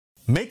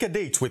Make a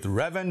date with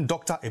Reverend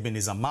Dr.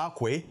 Ebenezer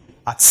Markwei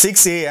at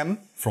 6 a.m.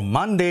 from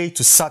Monday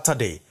to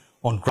Saturday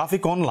on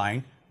Graphic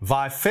Online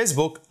via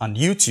Facebook and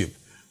YouTube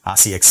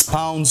as he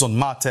expounds on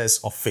matters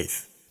of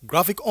faith.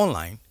 Graphic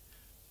Online,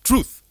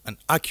 truth and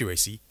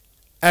accuracy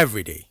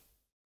every day.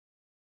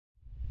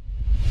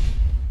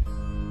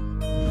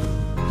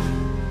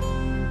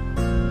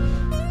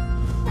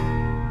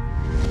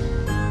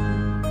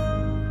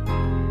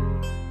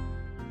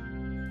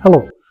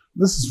 Hello,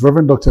 this is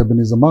Reverend Dr.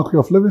 Ebenezer Markwei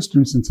of Living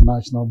Streams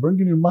International,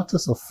 bringing you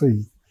matters of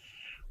faith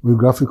with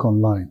Graphic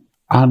Online.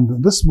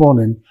 And this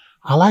morning,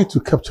 I like to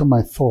capture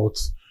my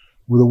thoughts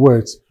with the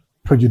words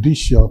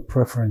prejudicial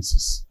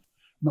preferences.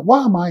 Now,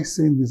 why am I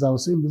saying this? I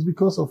was saying this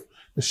because of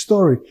the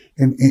story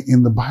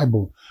in the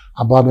Bible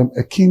about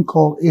a king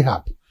called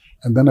Ahab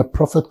and then a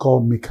prophet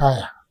called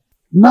Micaiah.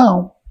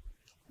 Now,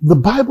 the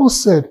Bible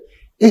said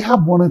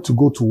Ahab wanted to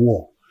go to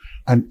war,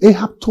 and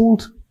Ahab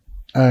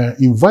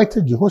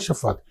invited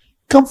Jehoshaphat,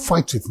 come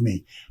fight with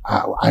me.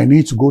 I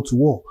need to go to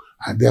war.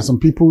 There are some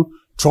people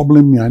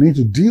troubling me. I need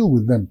to deal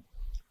with them.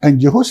 And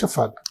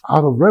Jehoshaphat,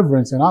 out of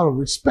reverence and out of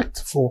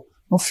respect for,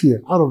 not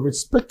fear, out of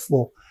respect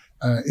for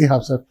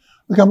Ahab, said,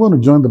 look, I'm going to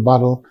join the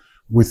battle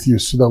with you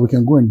so that we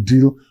can go and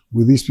deal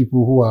with these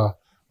people who are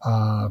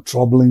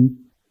troubling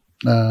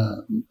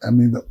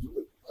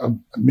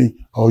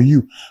me or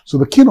you. So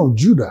the king of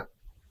Judah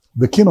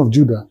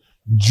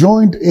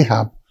joined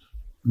Ahab,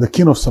 the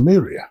king of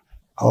Samaria.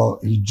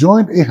 He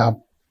joined Ahab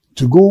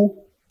to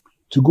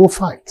go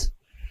fight.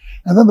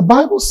 And then the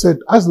Bible said,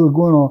 as they were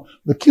going on,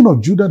 the king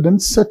of Judah then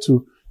said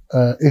to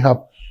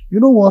Ahab, you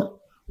know what?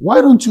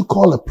 Why don't you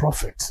call a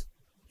prophet?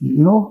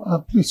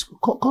 Please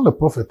call a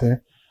prophet.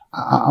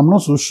 I'm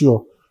not so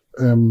sure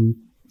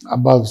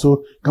about,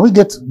 so can we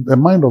get the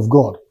mind of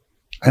God?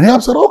 And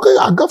Ahab said, okay,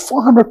 I got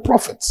 400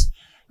 prophets.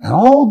 And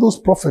all those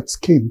prophets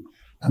came,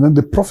 and then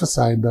they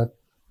prophesied that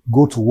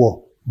go to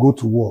war, go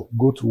to war,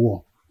 go to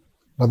war.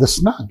 But the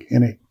snag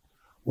in it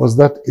was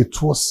that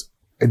it was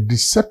a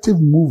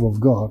deceptive move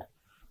of God,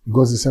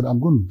 because he said,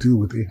 I'm going to deal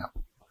with Ahab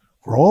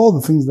for all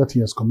the things that he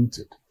has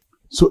committed.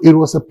 So it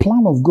was a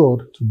plan of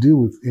God to deal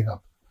with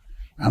Ahab.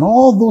 And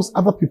all those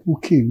other people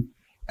came,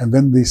 and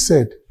then they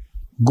said,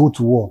 go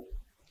to war.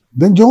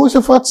 Then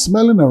Jehoshaphat,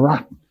 smelling a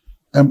rat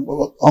and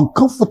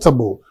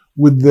uncomfortable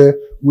with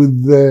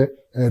the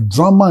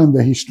drama and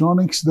the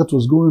histrionics that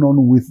was going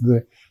on with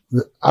the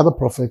other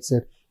prophets,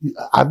 said,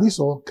 are these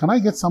all? Can I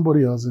get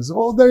somebody else? He said,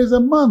 oh, there is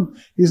a man.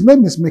 His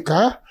name is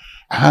Micaiah.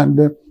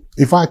 And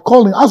if I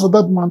call him, as for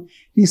that man,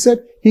 he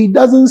said, he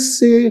doesn't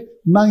say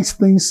nice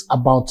things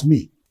about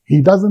me.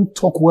 He doesn't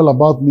talk well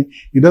about me.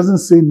 He doesn't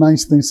say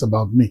nice things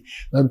about me.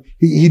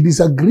 He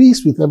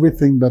disagrees with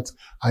everything that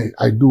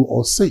I do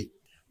or say.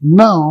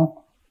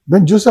 Now,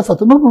 then Joseph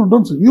said, no,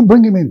 don't. You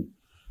bring him in.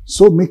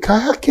 So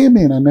Micaiah came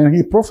in, and then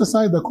he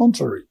prophesied the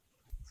contrary.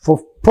 For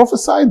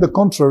prophesying the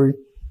contrary,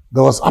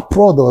 there was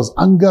uproar, there was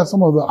anger.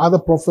 Some of the other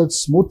prophets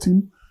smote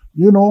him,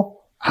 and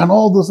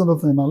all those other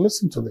things. Now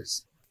listen to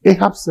this.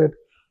 Ahab said,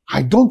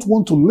 I don't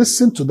want to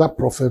listen to that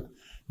prophet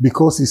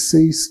because he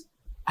says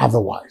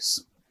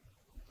otherwise.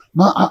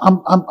 Now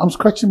I'm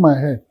scratching my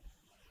head.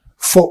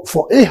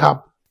 For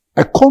Ahab,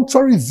 a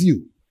contrary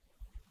view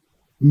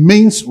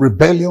means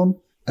rebellion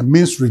and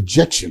means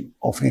rejection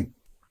of him.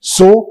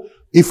 So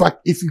if I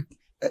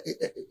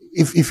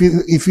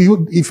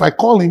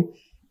call him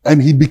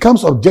and he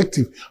becomes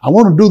objective, I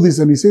want to do this,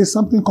 and he says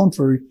something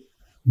contrary,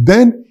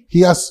 then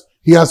he has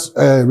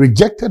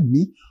rejected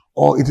me,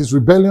 or it is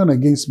rebellion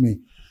against me.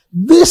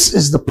 This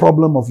is the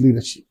problem of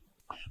leadership.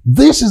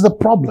 This is the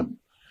problem,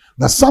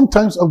 that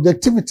sometimes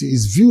objectivity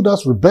is viewed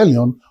as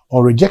rebellion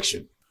or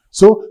rejection.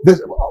 So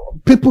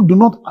people do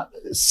not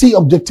see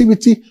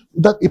objectivity,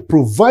 that it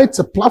provides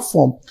a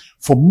platform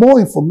for more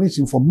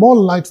information, for more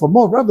light, for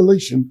more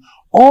revelation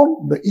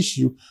on the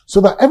issue, so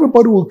that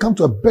everybody will come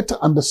to a better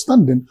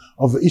understanding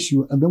of the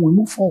issue, and then we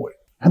move forward.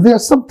 And there are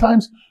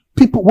sometimes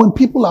people, when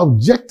people are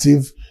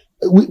objective,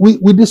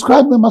 we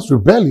describe them as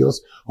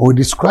rebellious, or we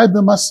describe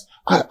them as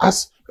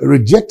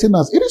rejecting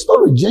us. It is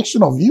not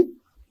rejection of you.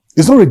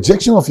 It's not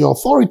rejection of your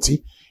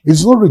authority.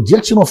 It's not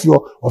rejection of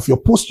your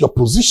post, your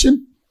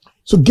position.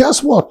 So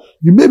guess what?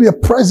 You may be a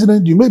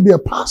president, you may be a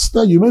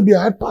pastor, you may be a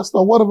head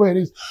pastor, whatever it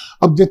is.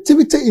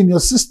 Objectivity in your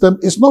system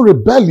is not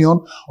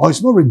rebellion, or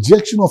it's not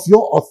rejection of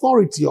your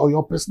authority or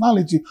your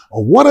personality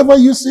or whatever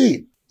you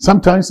see.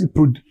 Sometimes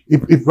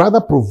it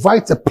rather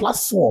provides a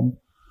platform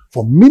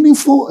for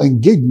meaningful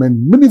engagement,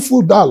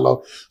 meaningful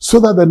dialogue, so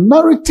that the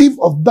narrative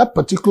of that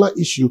particular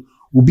issue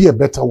will be a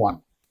better one.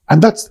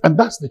 And that's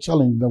the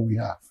challenge that we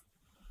have.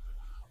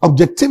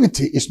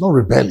 Objectivity is not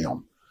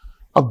rebellion.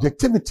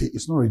 Objectivity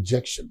is not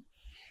rejection.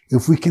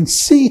 If we can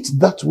see it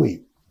that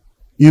way,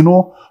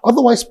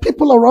 otherwise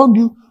people around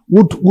you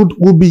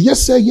would be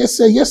yes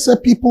sir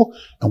people.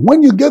 And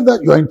when you get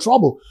that, you're in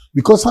trouble,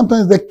 because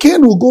sometimes the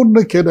king will go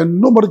naked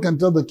and nobody can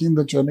tell the king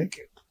that you're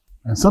naked.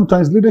 And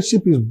sometimes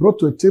leadership is brought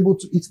to a table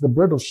to eat the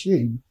bread of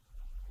shame,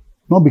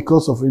 not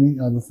because of any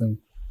other thing,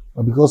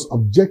 but because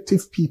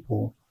objective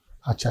people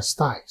are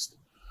chastised.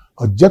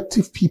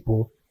 Objective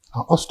people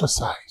are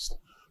ostracized.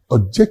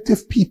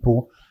 Objective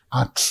people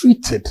are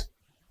treated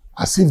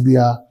as if they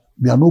are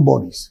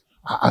nobodies,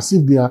 as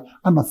if they are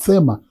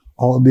anathema,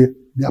 or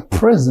their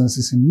presence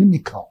is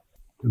inimical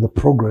to the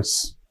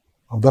progress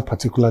of that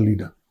particular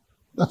leader.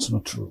 That's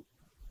not true.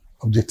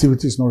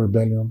 Objectivity is not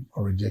rebellion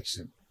or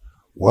rejection.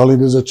 Well,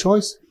 it is a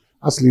choice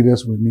as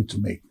leaders we need to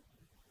make.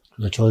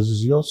 The choice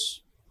is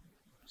yours.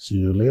 See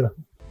you later.